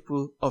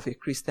principle of a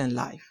Christian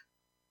life.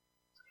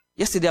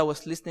 Yesterday I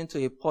was listening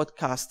to a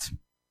podcast,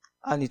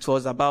 and it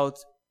was about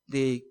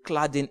the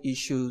cladding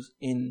issues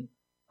in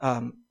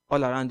all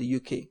around the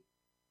UK.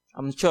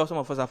 I'm sure some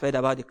of us have heard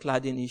about the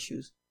cladding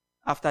issues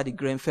after the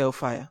Grenfell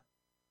fire.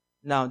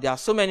 Now, there are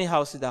so many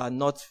houses that are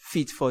not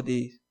fit for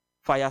the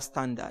fire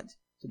standard,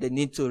 so they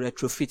need to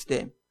retrofit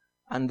them.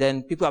 And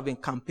then people have been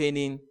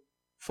campaigning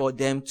for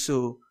them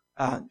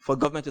for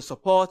government to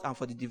support and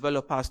for the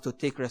developers to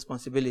take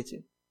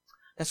responsibility.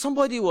 And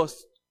somebody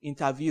was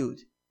interviewed,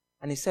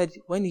 and he said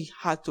when he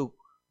had to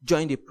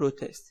join the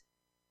protest,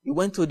 he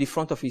went to the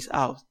front of his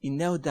house, he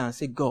knelt down and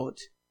said, God,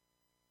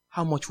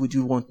 how much would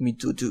you want me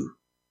to do?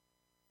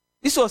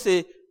 This was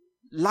a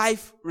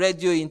live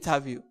radio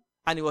interview,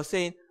 and he was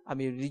saying, I'm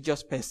a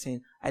religious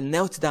person. I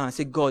knelt down and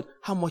said, God,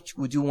 how much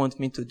would you want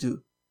me to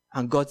do?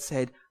 And God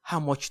said, how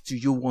much do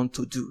you want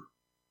to do?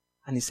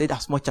 And he said,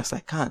 as much as I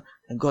can.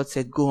 And God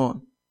said, go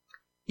on.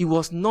 He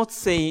was not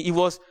saying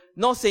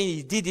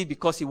he did it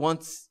because he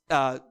wants,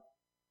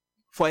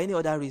 for any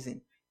other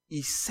reason.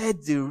 He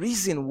said the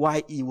reason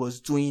why he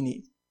was doing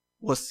it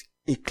was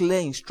a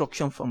clear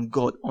instruction from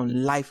God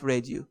on live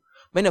radio.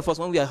 Many of us,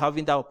 when we are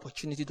having that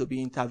opportunity to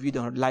be interviewed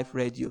on live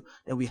radio,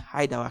 then we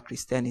hide our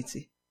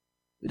Christianity.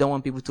 We don't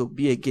want people to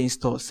be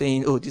against us,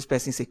 saying, oh, this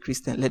person is a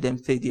Christian, let them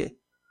stay there.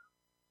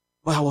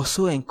 But I was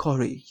so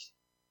encouraged.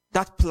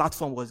 That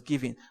platform was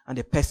given, and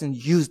the person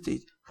used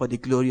it for the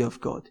glory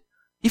of God.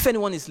 If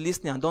anyone is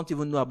listening and don't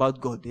even know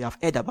about God, they have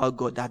heard about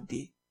God that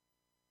day.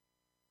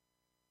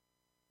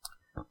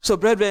 So,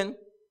 brethren,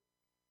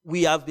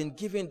 we have been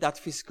given that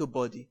physical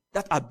body,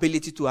 that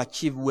ability to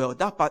achieve well,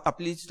 that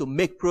ability to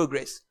make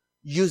progress.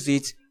 Use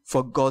it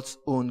for God's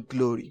own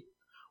glory.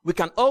 We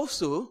can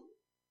also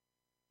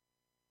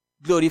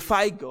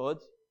glorify God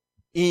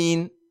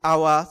in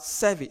our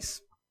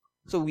service.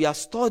 So we are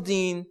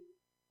studying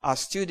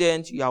as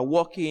students, you are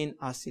working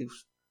as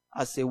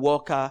a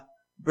worker.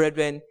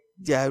 Brethren,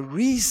 there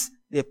is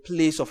the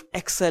place of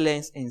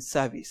excellence in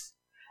service.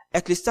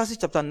 Ecclesiastes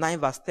chapter 9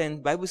 verse 10,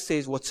 the Bible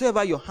says,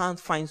 whatsoever your hand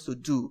finds to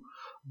do,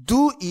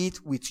 do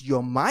it with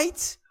your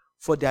might,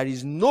 for there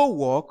is no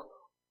work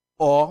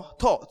or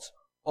thought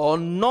or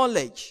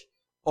knowledge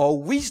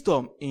or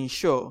wisdom in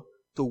shore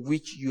to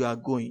which you are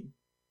going.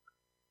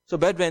 So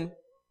brethren,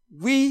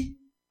 we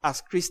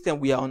as Christians,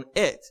 we are on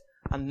earth.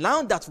 And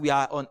now that we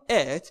are on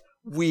earth,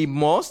 we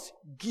must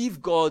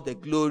give God the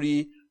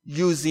glory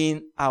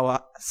using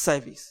our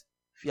service.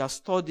 If you are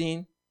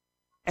studying,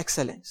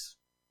 excellence.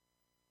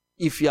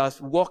 If you are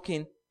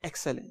working,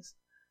 excellence.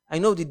 I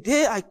know the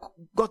day I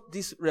got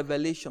this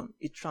revelation,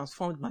 it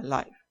transformed my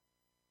life.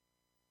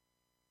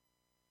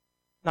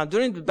 Now,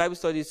 during the Bible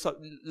study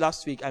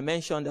last week, I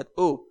mentioned that,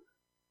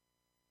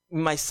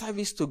 in my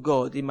service to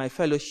God, in my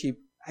fellowship,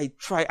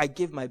 I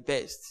gave my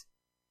best.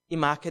 In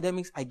my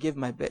academics, I gave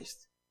my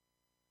best.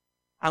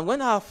 And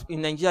when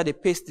in Nigeria, they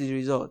pasted the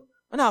result.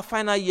 When our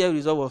final year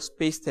result was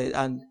pasted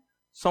and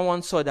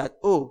someone saw that,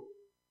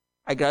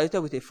 I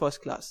graduated with a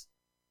first class,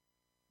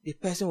 the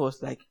person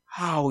was like,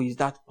 how is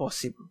that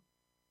possible?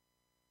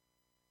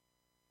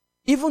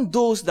 Even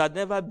those that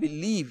never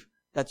believe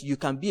that you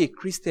can be a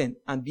Christian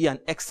and be an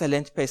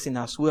excellent person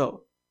as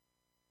well,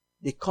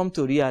 they come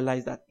to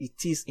realize that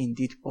it is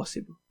indeed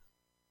possible.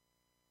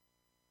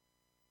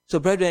 So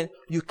brethren,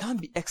 you can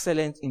be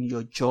excellent in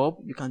your job.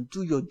 You can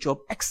do your job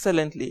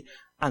excellently.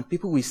 And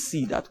people will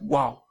see that,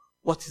 wow,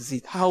 what is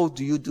it? How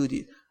do you do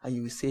this? And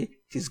you will say,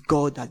 it is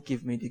God that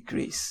gave me the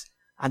grace.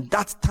 And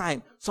that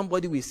time,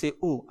 somebody will say,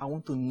 I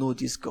want to know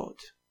this God.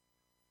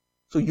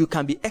 So you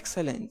can be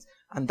excellent.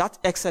 And that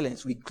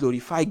excellence will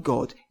glorify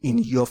God in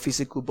your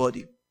physical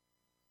body.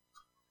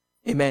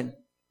 Amen.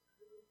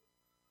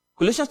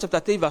 Colossians chapter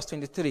 3 verse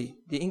 23,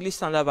 the English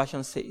Standard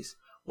Version says,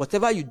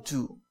 whatever you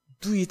do,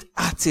 do it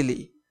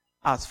heartily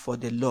as for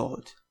the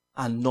Lord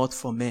and not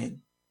for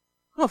men.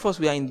 Some of us,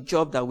 we are in a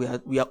job that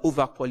we are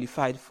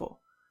overqualified for.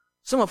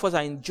 Some of us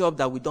are in a job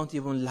that we don't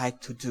even like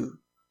to do.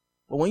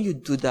 But when you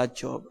do that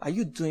job, are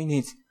you doing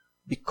it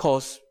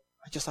because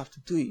I just have to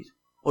do it?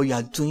 Or you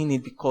are doing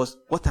it because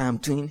what I am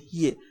doing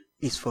here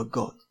is for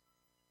God?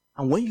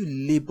 And when you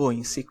labor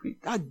in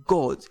secret, that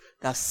God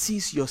that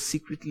sees your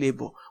secret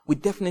labor will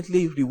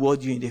definitely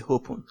reward you in the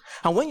open.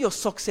 And when your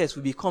success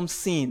will become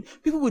seen,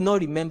 people will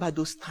not remember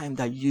those times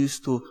that you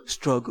used to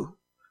struggle,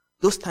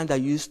 those times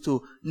that you used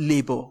to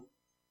labor.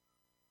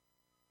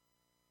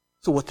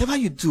 So whatever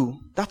you do,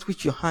 that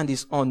which your hand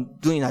is on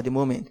doing at the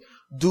moment,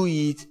 do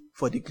it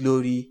for the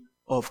glory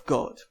of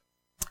God.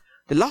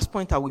 The last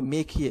point I will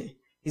make here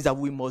is that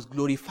we must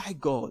glorify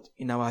God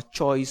in our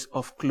choice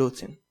of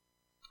clothing.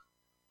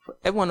 For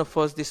every one of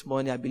us this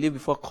morning, I believe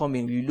before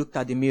coming, you looked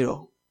at the mirror,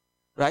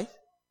 right?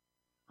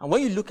 And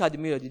when you look at the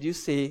mirror, did you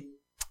say,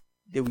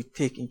 they will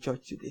take in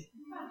church today?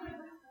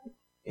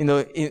 You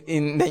know,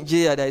 in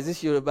Nigeria, there is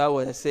this Yoruba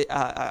word that say,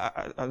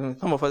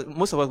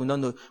 most of us will not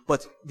know,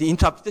 but the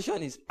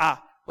interpretation is,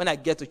 when I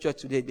get to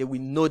church today, they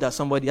will know that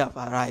somebody have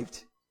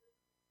arrived.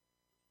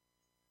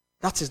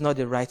 That is not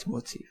the right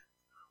motive.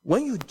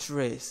 When you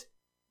dress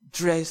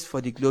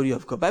for the glory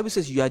of God. Bible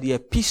says you are the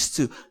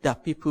epistle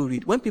that people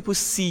read. When people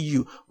see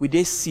you, will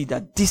they see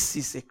that this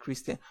is a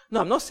Christian?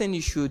 No, I'm not saying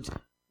you should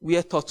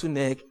wear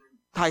turtleneck,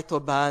 tie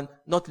turban,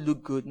 not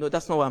look good. No,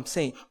 that's not what I'm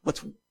saying.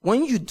 But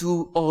when you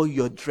do all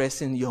your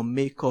dressing, your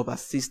makeup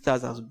as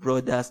sisters, as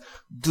brothers,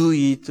 do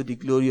it to the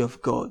glory of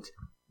God.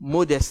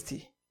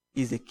 Modesty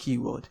is a key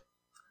word.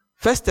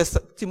 1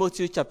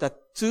 Timothy chapter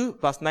 2,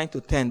 verse 9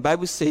 to 10.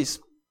 Bible says,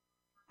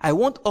 I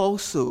want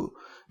also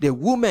the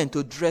women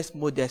to dress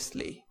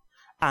modestly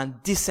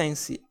and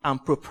decency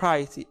and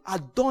propriety,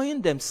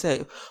 adorning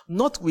themselves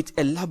not with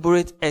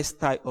elaborate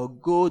hairstyle or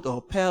gold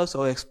or pearls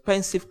or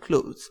expensive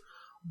clothes,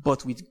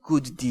 but with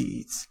good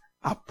deeds,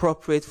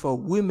 appropriate for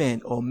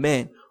women or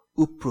men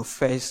who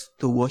profess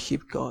to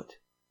worship God.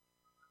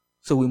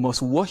 So we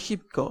must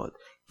worship God,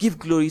 give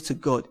glory to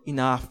God in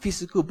our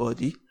physical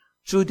body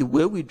through the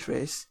way we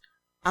dress,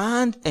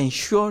 and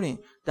ensuring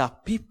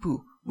that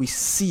people will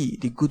see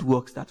the good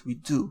works that we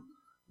do.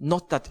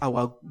 Not that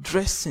our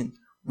dressing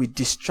will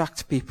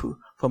distract people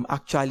from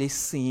actually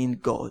seeing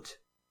God.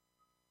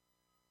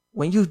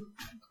 When you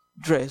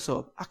dress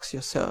up, ask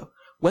yourself,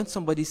 when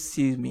somebody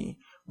sees me,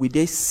 will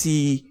they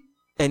see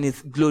any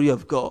glory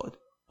of God?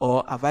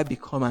 Or have I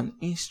become an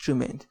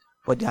instrument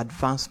for the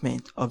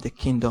advancement of the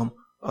kingdom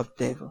of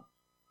devil?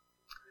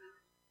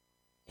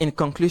 In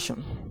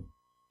conclusion,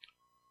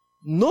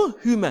 no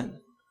human,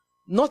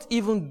 not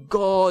even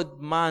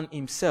God, man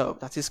himself,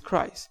 that is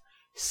Christ,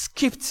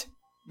 skipped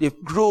the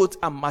growth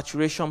and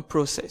maturation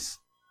process.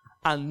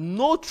 And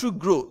no true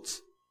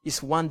growth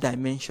is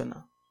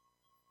one-dimensional.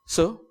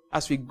 So,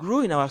 as we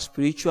grow in our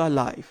spiritual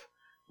life,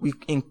 we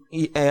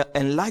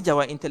enlarge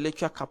our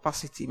intellectual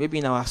capacity, maybe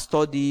in our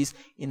studies,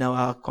 in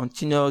our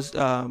continuous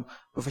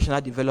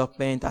professional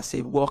development as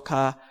a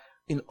worker,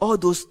 in all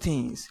those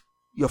things,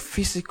 your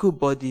physical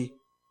body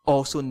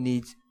also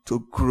needs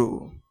to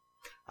grow.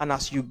 And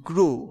as you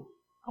grow,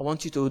 I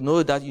want you to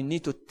know that you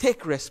need to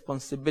take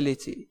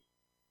responsibility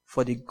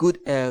for the good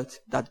health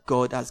that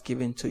God has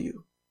given to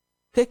you.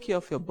 Take care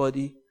of your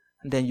body,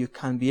 and then you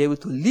can be able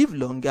to live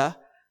longer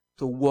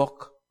to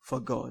work for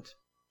God.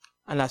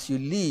 And as you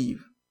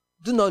live,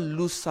 do not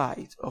lose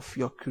sight of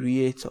your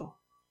Creator.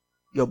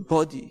 Your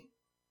body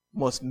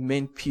must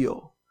remain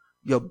pure.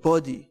 Your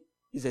body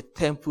is a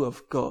temple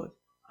of God,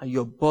 and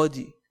your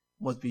body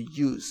must be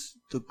used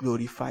to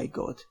glorify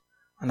God.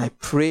 And I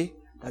pray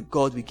that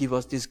God will give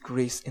us this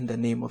grace in the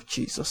name of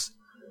Jesus.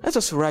 Let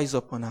us rise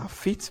up on our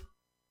feet.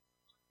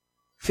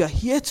 If you are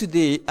here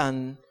today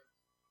and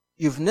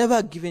you've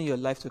never given your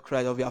life to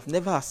Christ, or you have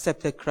never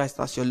accepted Christ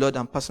as your Lord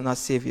and personal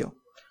Savior,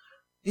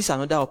 this is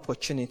another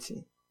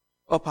opportunity.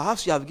 Or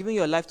perhaps you have given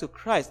your life to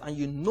Christ and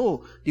you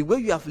know the way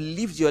you have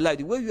lived your life,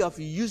 the way you have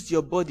used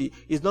your body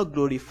is not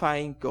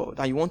glorifying God,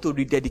 and you want to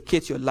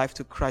rededicate your life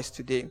to Christ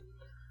today.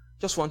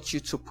 Just want you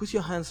to put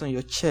your hands on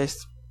your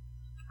chest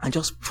and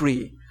just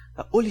pray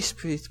that, Holy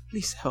Spirit,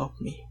 please help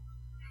me.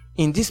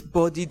 In this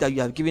body that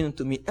you have given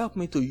unto me, help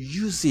me to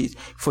use it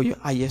for your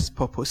highest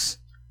purpose.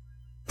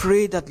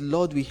 Pray that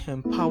Lord will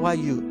empower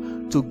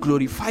you to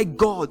glorify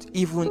God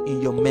even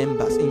in your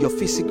members, in your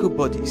physical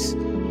bodies.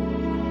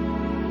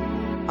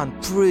 And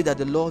pray that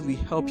the Lord will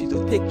help you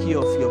to take care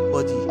of your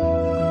body.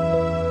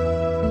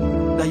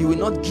 That you will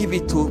not give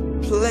it to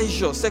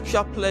pleasure,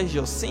 sexual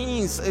pleasure,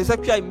 sins,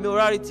 sexual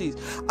immoralities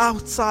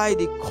outside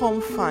the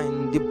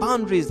confine, the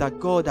boundaries that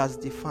God has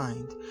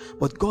defined.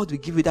 But God will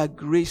give you that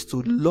grace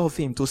to love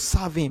Him, to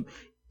serve Him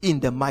in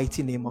the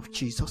mighty name of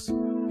Jesus.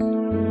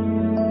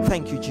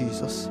 Thank you,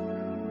 Jesus.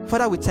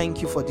 Father, we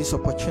thank you for this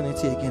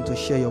opportunity again to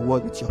share your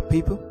word with your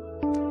people.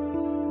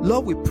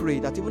 Lord, we pray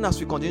that even as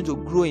we continue to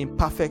grow in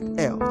perfect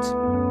health,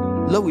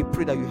 Lord, we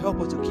pray that you help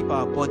us to keep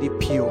our body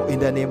pure in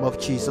the name of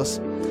Jesus.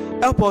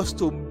 Help us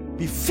to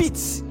be fit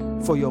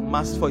for your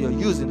mass, for your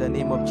use in the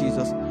name of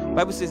Jesus. The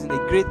Bible says, in a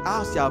great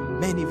house there are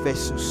many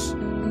vessels.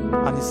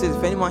 And it says,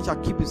 if anyone shall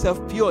keep himself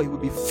pure, he will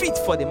be fit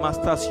for the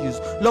master's use.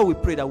 Lord, we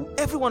pray that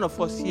every one of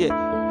us here,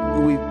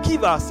 we will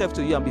give ourselves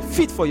to you and be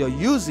fit for your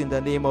use in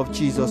the name of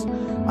Jesus.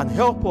 And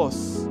help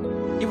us,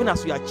 even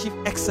as we achieve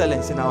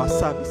excellence in our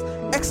service,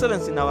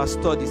 excellence in our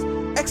studies,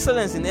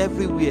 excellence in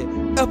everywhere.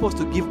 Help us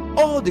to give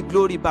all the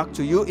glory back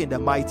to you in the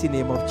mighty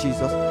name of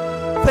Jesus.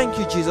 Thank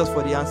you, Jesus,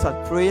 for the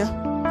answered prayer.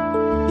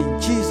 In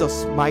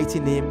Jesus' mighty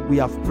name we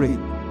have prayed.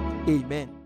 Amen.